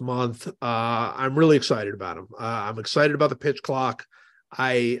out next month. I'm really excited about them. I'm excited about the pitch clock.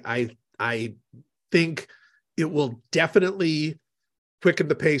 I think it will definitely quicken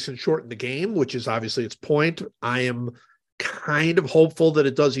the pace and shorten the game, which is obviously its point. I am kind of hopeful that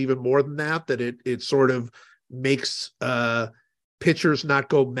it does even more than that it sort of makes pitchers not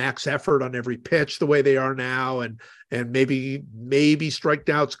go max effort on every pitch the way they are now, and maybe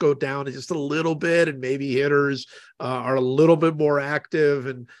strikeouts go down just a little bit, and maybe hitters are a little bit more active.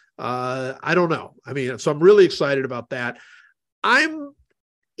 And I don't know. I mean, so I'm really excited about that. I'm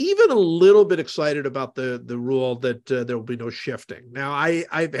even a little bit excited about the rule that there will be no shifting. Now,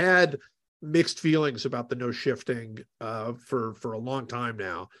 I've had mixed feelings about the no shifting for a long time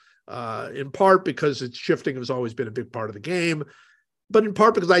now, in part because shifting has always been a big part of the game, but in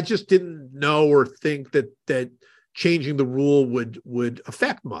part because I just didn't know or think that changing the rule would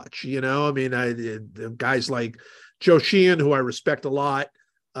affect much. I mean, the guys like Joe Sheehan, who I respect a lot,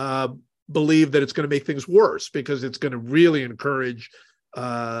 believe that it's going to make things worse because it's going to really encourage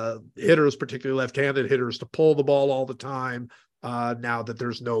hitters, particularly left-handed hitters, to pull the ball all the time. Now that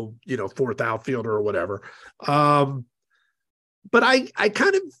there's no, fourth outfielder or whatever. But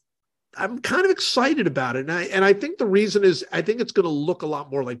I'm kind of excited about it. And I think the reason is I think it's going to look a lot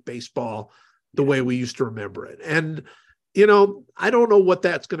more like baseball the way we used to remember it. And, I don't know what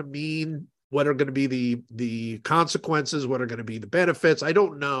that's going to mean what are going to be the consequences, what are going to be the benefits. I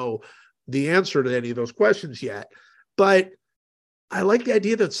don't know the answer to any of those questions yet, but I like the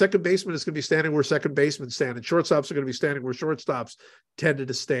idea that second baseman is going to be standing where second basemen stand, and shortstops are going to be standing where shortstops tended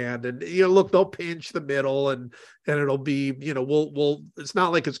to stand. And, look, they'll pinch the middle and it'll be, we'll it's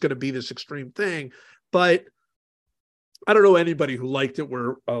not like it's going to be this extreme thing, but I don't know anybody who liked it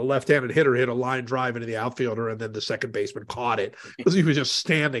where a left-handed hitter hit a line drive into the outfielder and then the second baseman caught it because he was just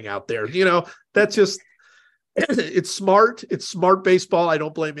standing out there. That's just, it's smart. It's smart baseball. I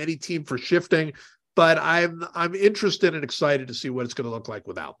don't blame any team for shifting, but I'm interested and excited to see what it's going to look like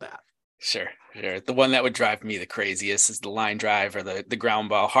without that. Sure. The one that would drive me the craziest is the line drive or the ground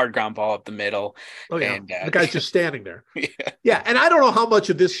ball, hard ground ball up the middle. Oh, yeah. And the guy's just standing there. Yeah. Yeah. And I don't know how much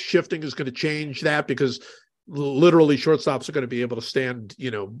of this shifting is going to change that, because literally shortstops are going to be able to stand,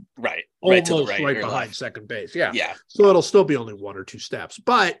 right almost to the right behind left. second base. Yeah. Yeah. So it'll still be only one or two steps,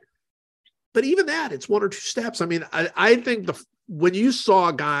 but even that, it's one or two steps. I mean, I think when you saw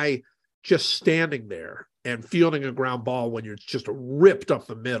a guy just standing there and fielding a ground ball when you're just ripped up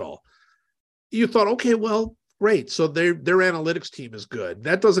the middle, you thought, okay, well, great. So their analytics team is good.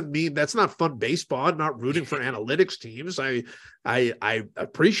 That doesn't mean that's not fun baseball. I'm not rooting for analytics teams. I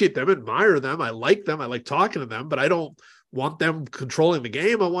appreciate them, admire them. I like them. I like talking to them, but I don't want them controlling the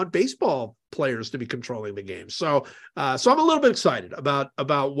game. I want baseball players to be controlling the game. So I'm a little bit excited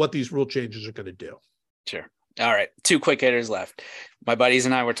about what these rule changes are going to do. Sure. All right. 2 quick hitters left. My buddies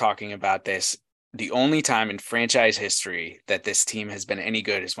and I were talking about this. The only time in franchise history that this team has been any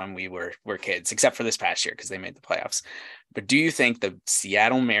good is when we were kids, except for this past year because they made the playoffs. But do you think the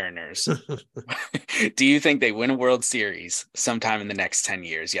Seattle Mariners, do you think they win a World Series sometime in the next 10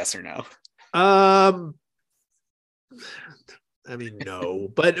 years? Yes or no? I mean, no,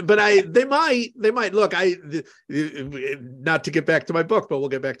 but they might look, not to get back to my book, but we'll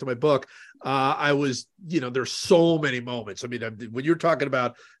get back to my book. There's so many moments. I mean, when you're talking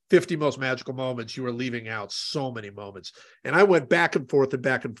about 50 most magical moments, you are leaving out so many moments. And I went back and forth and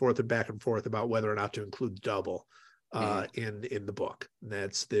back and forth and back and forth about whether or not to include double in the book. And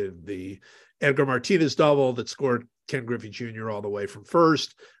that's the Edgar Martinez double that scored Ken Griffey Jr. all the way from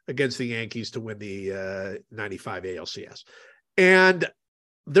first against the Yankees to win the 95 ALCS. And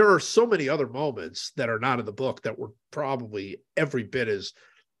there are so many other moments that are not in the book that were probably every bit as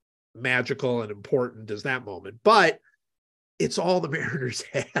magical and important as that moment. But it's all the Mariners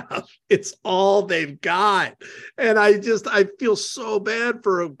have. It's all they've got. And I feel so bad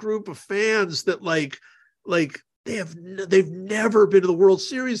for a group of fans that like they've never been to the World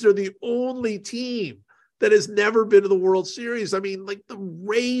Series. They're the only team that has never been to the World Series. I mean, like the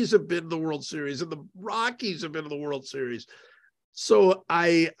Rays have been to the World Series and the Rockies have been to the World Series. So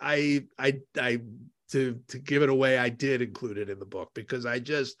to give it away, I did include it in the book because I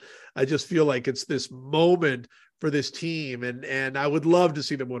just feel like it's this moment for this team, and I would love to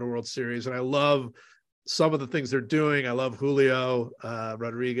see them win a World Series. And I love some of the things they're doing. I love Julio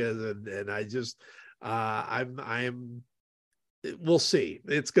Rodriguez, and I just we'll see.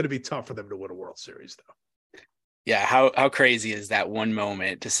 It's going to be tough for them to win a World Series, though. Yeah, how crazy is that one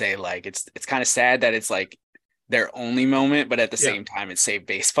moment to say, like, it's kind of sad that it's like their only moment, but at the same time, it saved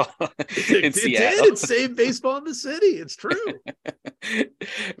baseball in Seattle. It saved baseball in the city. It's true.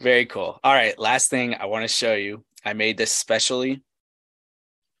 Very cool. All right, last thing I want to show you. I made this specially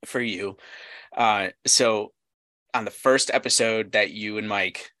for you. So on the first episode that you and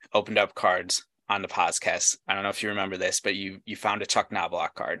Mike opened up cards on the podcast, I don't know if you remember this, but you found a Chuck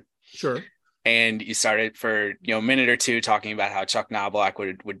Knobloch card. Sure. And you started for a minute or two talking about how Chuck Knobloch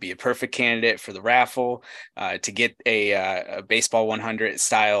would be a perfect candidate for the raffle to get a baseball 100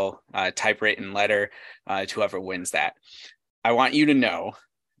 style typewritten letter to whoever wins that. I want you to know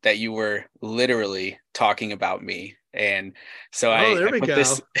that you were literally talking about me. And so I put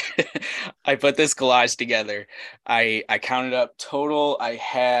this I put this collage together. I counted up total. I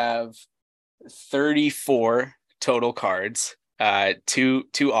have 34 total cards. Two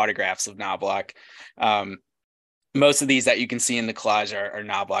autographs of Knobloch. Most of these that you can see in the collage are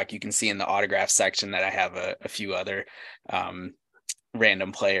Knobloch. You can see in the autograph section that I have a few other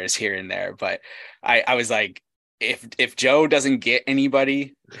random players here and there. But I was like, if Joe doesn't get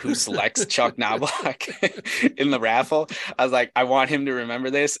anybody who selects Chuck Knobloch in the raffle, I was like, I want him to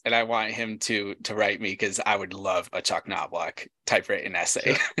remember this, and I want him to write me, because I would love a Chuck Knobloch typewritten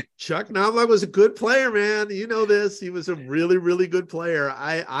essay. Chuck Knobloch was a good player, man. You know this. He was a really, really good player.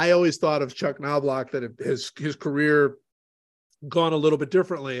 I always thought of Chuck Knobloch that his career gone a little bit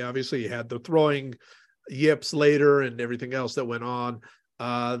differently. Obviously, he had the throwing yips later and everything else that went on.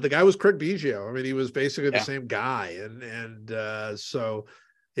 The guy was Craig Biggio. I mean, he was basically the same guy. And so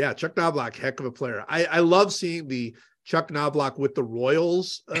Yeah, Chuck Knobloch, heck of a player. I love seeing the Chuck Knobloch with the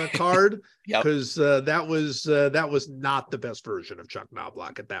Royals card, Yep. because that was not the best version of Chuck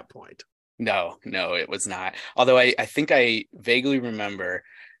Knobloch at that point. No, it was not. Although I think I vaguely remember.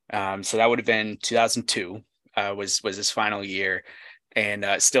 So that would have been 2002, was his final year, and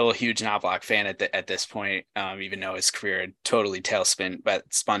still a huge Knobloch fan at this point, even though his career had totally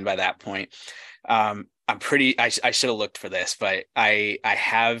spun by that point. I should have looked for this, but I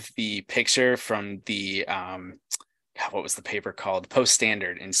have the picture from the God, what was the paper called? Post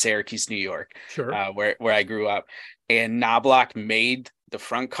Standard in Syracuse, New York, Sure. where I grew up. And Knobloch made the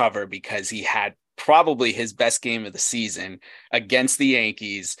front cover because he had probably his best game of the season against the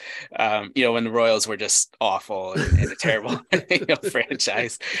Yankees, when the Royals were just awful and a terrible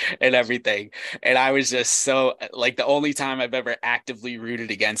franchise and everything. And I was just so, like, the only time I've ever actively rooted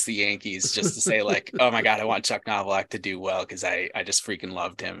against the Yankees, just to say, like, oh my God, I want Chuck Knobloch to do well, because I just freaking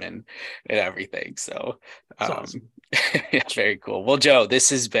loved him and everything. So Awesome. yeah, very cool. Well, Joe, this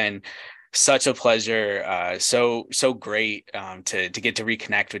has been such a pleasure. So great to get to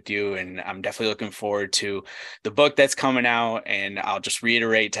reconnect with you, and I'm definitely looking forward to the book that's coming out. And I'll just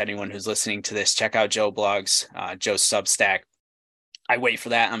reiterate to anyone who's listening to this: check out Joe Blogs, Joe's Substack. I wait for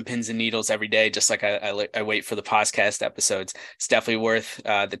that on pins and needles every day, just like I wait for the podcast episodes. It's definitely worth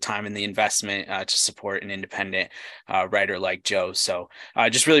the time and the investment to support an independent writer like Joe. So I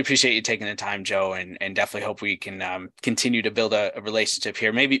just really appreciate you taking the time, Joe, and definitely hope we can continue to build a relationship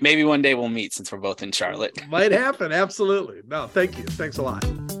here. Maybe one day we'll meet, since we're both in Charlotte. Might happen. Absolutely. No, thank you. Thanks a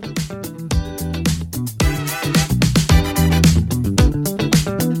lot.